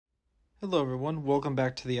Hello, everyone. Welcome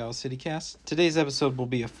back to the Owl City Cast. Today's episode will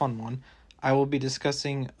be a fun one. I will be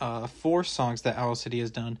discussing 4 songs that Owl City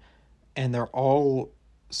has done, and they're all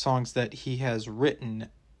songs that he has written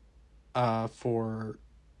for.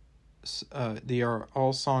 They are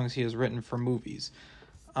all songs he has written for movies.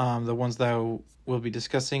 The ones that I will be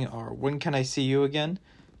discussing are "When Can I See You Again,"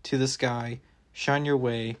 "To the Sky," "Shine Your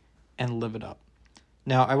Way," and "Live It Up."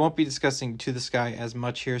 Now, I won't be discussing "To the Sky" as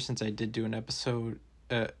much here since I did do an episode.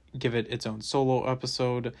 Give it its own solo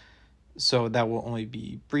episode, so that will only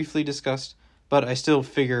be briefly discussed, but I still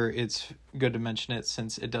figure it's good to mention it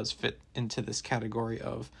since it does fit into this category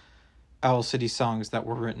of Owl City songs that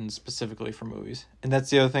were written specifically for movies. And that's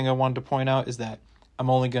the other thing I wanted to point out, is that I'm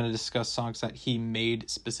only going to discuss songs that he made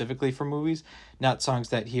specifically for movies, not songs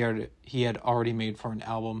that he had already made for an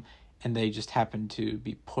album and they just happened to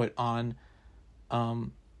be put on a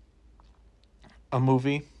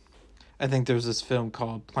movie. I think there's this film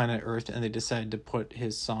called Planet Earth, and they decided to put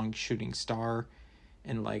his song "Shooting Star"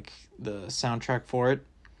 in like the soundtrack for it.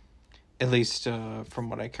 At least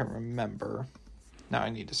from what I can remember. Now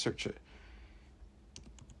I need to search it.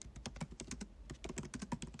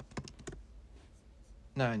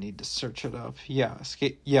 Now I need to search it up. Yeah,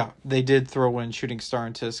 they did throw in "Shooting Star"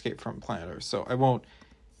 into "Escape from Planet Earth," so I won't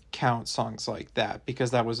count songs like that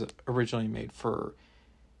because that was originally made for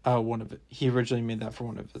he originally made that for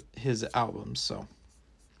one of his albums, so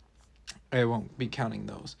I won't be counting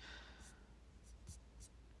those.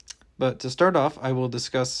 But to start off, I will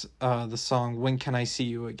discuss the song "When Can I See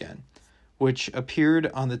You Again," which appeared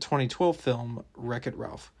on the 2012 film Wreck-It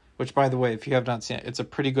Ralph, which, by the way, if you have not seen it, it's a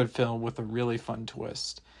pretty good film with a really fun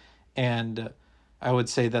twist. And I would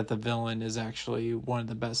say that the villain is actually one of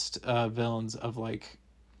the best villains of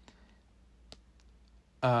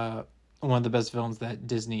one of the best villains that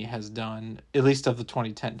Disney has done, at least of the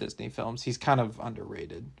 2010 Disney films. He's kind of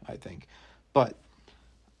underrated, I think. But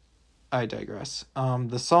I digress.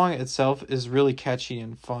 The song itself is really catchy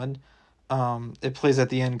and fun. It plays at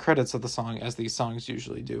the end credits of the song, as these songs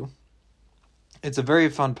usually do. It's a very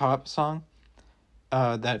fun pop song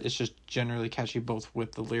that is just generally catchy, both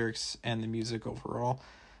with the lyrics and the music overall.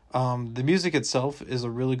 The music itself is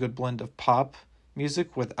a really good blend of pop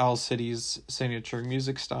music with Owl City's signature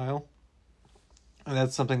music style. And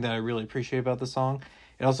that's something that I really appreciate about the song.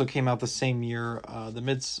 It also came out the same year,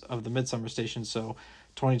 the Midsummer Station, so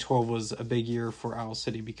 2012 was a big year for Owl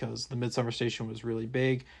City because the Midsummer Station was really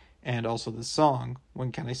big, and also the song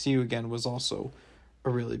 "When Can I See You Again" was also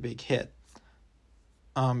a really big hit.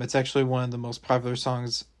 It's actually one of the most popular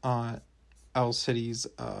songs on Owl City's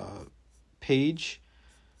page.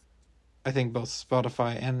 I think both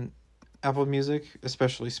Spotify and Apple Music,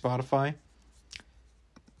 especially Spotify.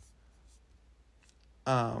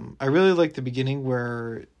 I really like the beginning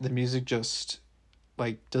where the music just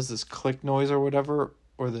does this click noise or whatever,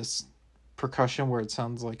 or this percussion where it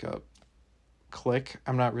sounds like a click.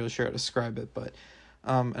 I'm not really sure how to describe it, but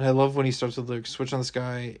and I love when he starts with the lyrics, "Switch on the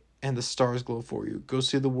sky and the stars glow for you. Go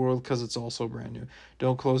see the world because it's all so brand new.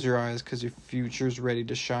 Don't close your eyes because your future's ready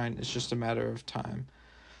to shine. It's just a matter of time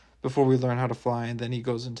before we learn how to fly." And then he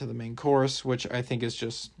goes into the main chorus, which I think is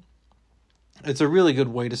just, it's a really good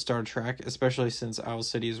way to start a track, especially since Owl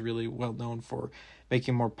City is really well known for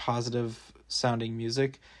making more positive sounding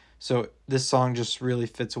music. So this song just really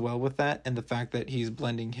fits well with that, and the fact that he's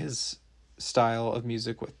blending his style of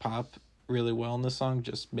music with pop really well in the song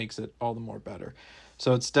just makes it all the more better.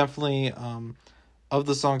 So it's definitely, of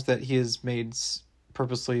the songs that he has made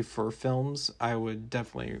purposely for films, I would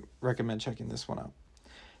definitely recommend checking this one out.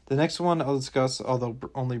 The next one I'll discuss, although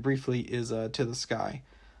only briefly, is "To the Sky."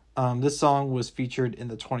 This song was featured in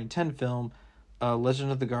the 2010 film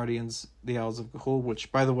Legend of the Guardians, The Owls of Ga'Hoole,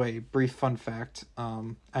 which, by the way, brief fun fact,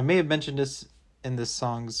 I may have mentioned this in this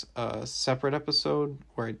song's separate episode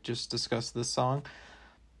where I just discussed this song.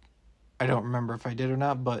 I don't remember if I did or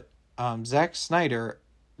not, but Zack Snyder,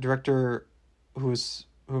 director who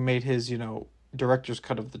made his, director's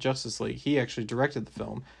cut of the Justice League, he actually directed the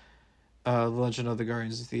film The Legend of the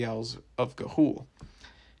Guardians, The Owls of Ga'Hoole.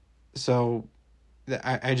 So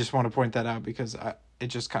I just want to point that out because it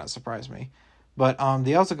just kind of surprised me. But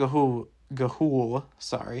The Owls of Ga'Hoole,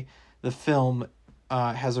 the film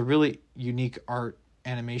has a really unique art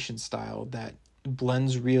animation style that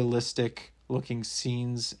blends realistic looking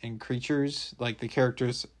scenes and creatures. Like, the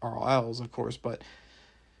characters are all owls, of course, but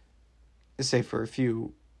save for a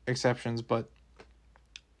few exceptions, but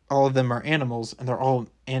all of them are animals, and they're all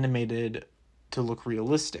animated to look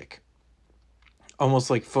realistic. Almost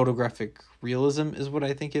like photographic realism is what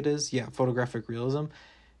I think it is. Yeah, photographic realism.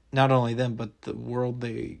 Not only them, but the world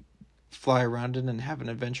they fly around in and have an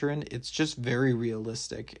adventure in. It's just very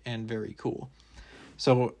realistic and very cool.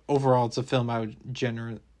 So overall, it's a film I would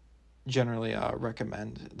generally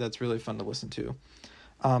recommend. That's really fun to listen to.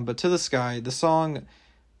 But To the Sky, the song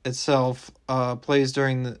itself plays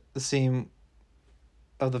during the scene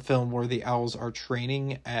of the film where the owls are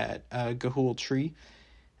training at Ga'Hoole Tree,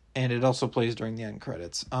 and it also plays during the end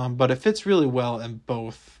credits. But it fits really well in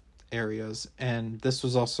both areas, and this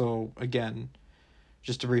was also, again,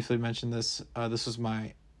 just to briefly mention this, the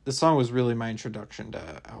song was really my introduction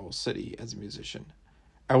to Owl City as a musician.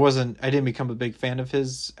 I didn't become a big fan of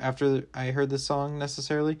his after I heard this song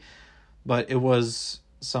necessarily, but it was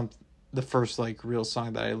the first like real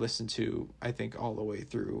song that I listened to, I think, all the way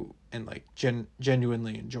through and like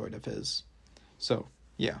genuinely enjoyed of his. So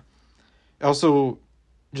yeah. Also,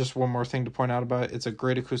 just one more thing to point out about it, it's a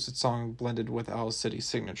great acoustic song blended with Owl City's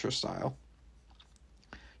signature style.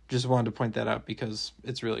 Just wanted to point that out because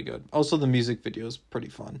it's really good. Also, the music video is pretty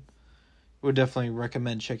fun. Would definitely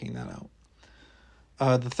recommend checking that out.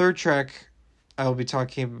 The third track I'll be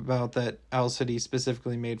talking about that Owl City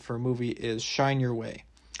specifically made for a movie is Shine Your Way.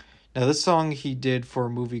 Now, this song he did for a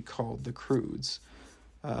movie called The Croods,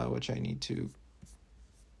 which I need to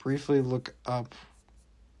briefly look up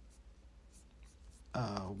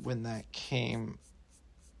when that came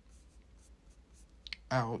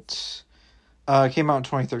out. It came out in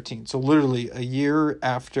 2013, so literally a year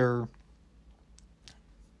after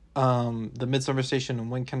The Midsummer Station and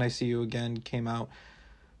When Can I See You Again came out.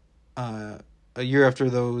 A year after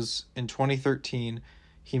those, in 2013,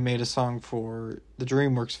 he made a song for the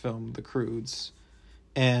DreamWorks film, The Croods,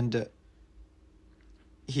 and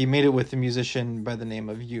he made it with a musician by the name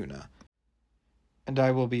of Yuna. And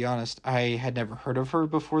I will be honest, I had never heard of her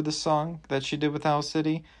before this song that she did with Owl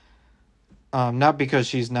City. Not because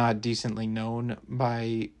she's not decently known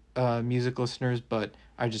by music listeners, but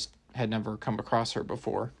I just had never come across her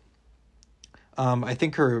before. I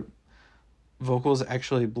think her vocals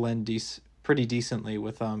actually blend pretty decently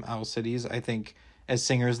with Owl City's. I think as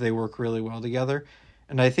singers they work really well together.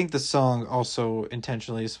 And I think the song also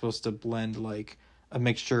intentionally is supposed to blend like a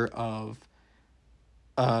mixture of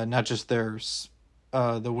not just the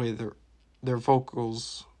way their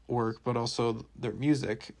vocals work, but also their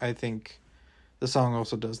music. I think the song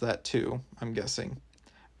also does that too, I'm guessing.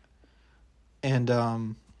 And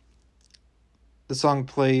the song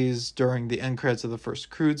plays during the end credits of the first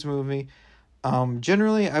Croods movie.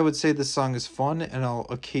 Generally, I would say this song is fun, and I'll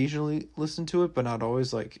occasionally listen to it, but not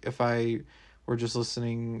always. Like, if I were just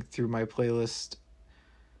listening through my playlist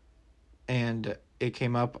and it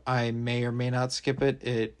came up, I may or may not skip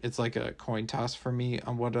it. It's like a coin toss for me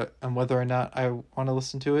on whether or not I want to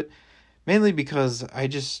listen to it. Mainly because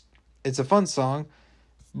it's a fun song,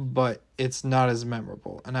 but it's not as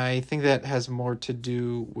memorable. And I think that has more to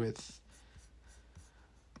do with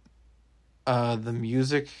the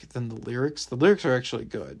music than the lyrics. The lyrics are actually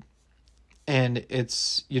good, and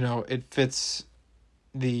it's, it fits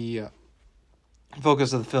the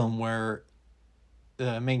focus of the film where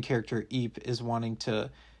the main character Eep is wanting to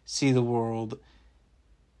see the world,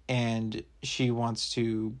 and she wants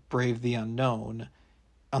to brave the unknown,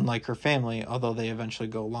 unlike her family, although they eventually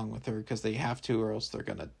go along with her because they have to or else they're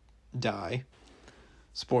gonna die.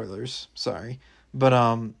 Spoilers, sorry. But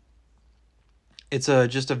it's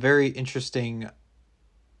just a very interesting,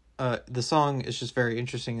 the song is just very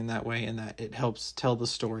interesting in that way, in that it helps tell the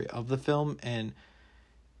story of the film and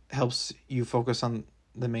helps you focus on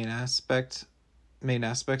the main aspects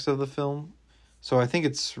of the film. So I think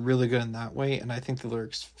it's really good in that way, and I think the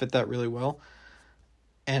lyrics fit that really well.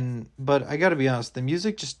 But I gotta be honest, the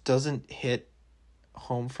music just doesn't hit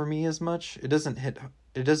home for me as much. It doesn't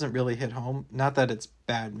really hit home. Not that it's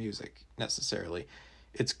bad music necessarily.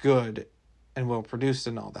 It's good and well produced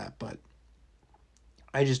and all that, but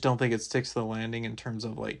I just don't think it sticks to the landing in terms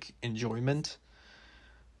of like enjoyment.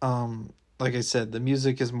 Like I said, the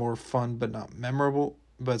music is more fun but not memorable,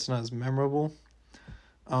 but it's not as memorable.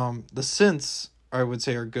 The synths I would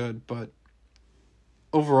say are good, but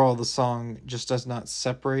overall the song just does not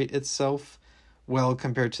separate itself well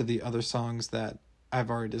compared to the other songs that I've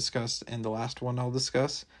already discussed and the last one I'll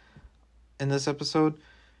discuss in this episode.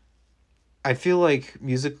 I feel like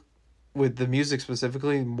with the music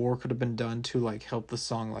specifically, more could have been done to like help the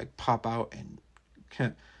song like pop out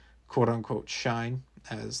and quote unquote shine,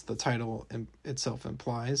 as the title itself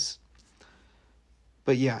implies.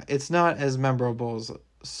 But yeah, it's not as memorable as a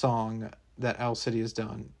song that Owl City has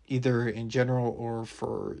done, either in general or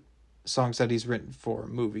for songs that he's written for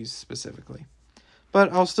movies specifically.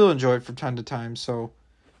 But I'll still enjoy it from time to time, so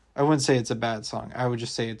I wouldn't say it's a bad song. I would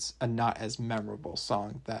just say it's a not as memorable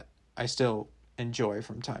song that I still enjoy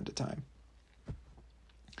from time to time.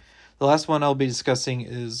 The last one I'll be discussing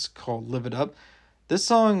is called Live It Up. This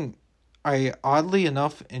song, I oddly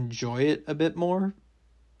enough enjoy it a bit more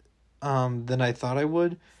than I thought I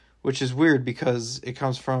would, which is weird because it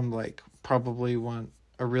comes from like probably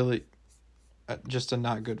just a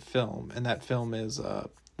not good film, and that film is The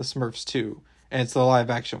Smurfs 2, and it's the live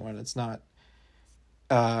action one. It's not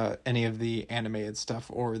any of the animated stuff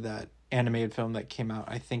or that animated film that came out,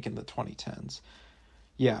 I think, in the 2010s.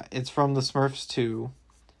 Yeah, it's from The Smurfs 2,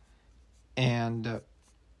 and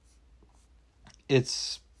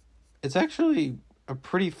it's actually a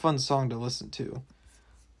pretty fun song to listen to.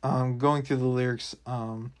 Going through the lyrics,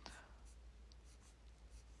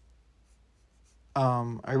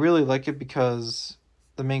 I really like it because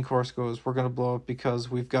the main chorus goes, "We're gonna blow up because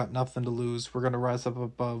we've got nothing to lose. We're gonna rise up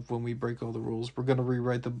above when we break all the rules. We're gonna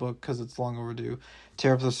rewrite the book because it's long overdue.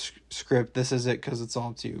 Tear up the script. This is it because it's all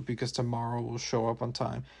up to you. Because tomorrow will show up on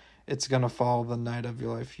time. It's gonna follow the night of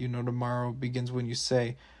your life. You know tomorrow begins when you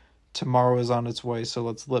say, tomorrow is on its way. So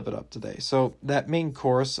let's live it up today." So that main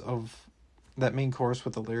chorus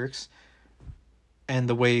with the lyrics and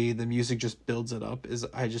the way the music just builds it up is,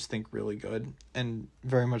 I just think, really good and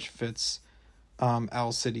very much fits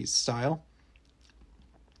Owl City's style.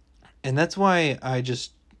 And that's why I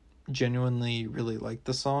just genuinely really like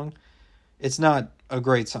the song. It's not a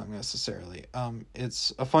great song necessarily.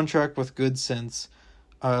 It's a fun track with good synths.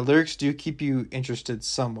 Lyrics do keep you interested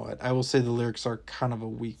somewhat. I will say the lyrics are kind of a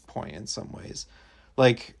weak point in some ways.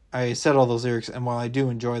 Like, I said all those lyrics, and while I do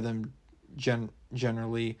enjoy them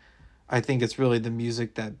generally, I think it's really the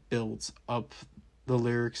music that builds up the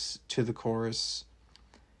lyrics to the chorus.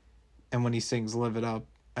 And when he sings Live It Up,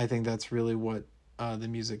 I think that's really what the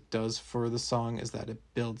music does for the song, is that it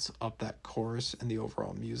builds up that chorus and the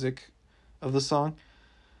overall music of the song.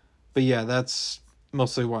 But yeah, that's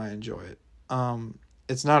mostly why I enjoy it.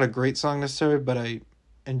 It's not a great song necessarily, but I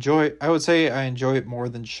would say I enjoy it more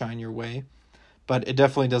than Shine Your Way. But it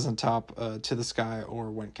definitely doesn't top To the Sky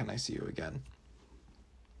or When Can I See You Again.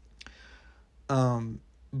 And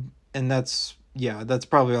that's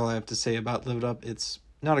probably all I have to say about Live It Up. It's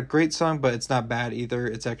not a great song, but it's not bad either.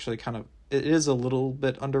 It's actually it is a little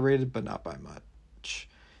bit underrated, but not by much.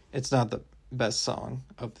 It's not the best song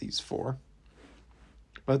of these four,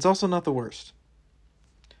 but it's also not the worst.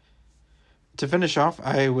 To finish off,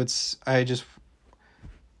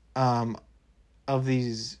 of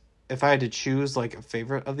these, if I had to choose like a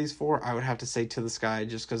favorite of these four, I would have to say To the Sky,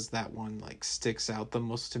 just because that one like sticks out the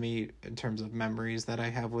most to me in terms of memories that I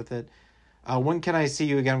have with it. When Can I See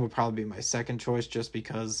You Again would probably be my second choice, just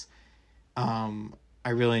because I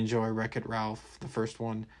really enjoy Wreck-It Ralph, the first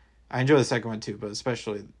one. I enjoy the second one too,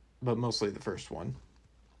 but mostly the first one.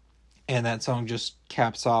 And that song just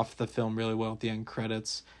caps off the film really well at the end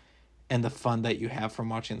credits and the fun that you have from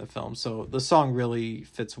watching the film. So the song really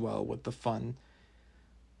fits well with the fun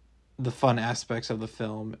aspects of the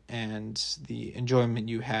film and the enjoyment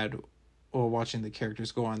you had while watching the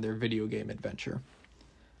characters go on their video game adventure.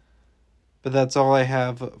 But that's all I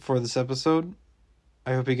have for this episode.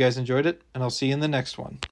 I hope you guys enjoyed it, and I'll see you in the next one.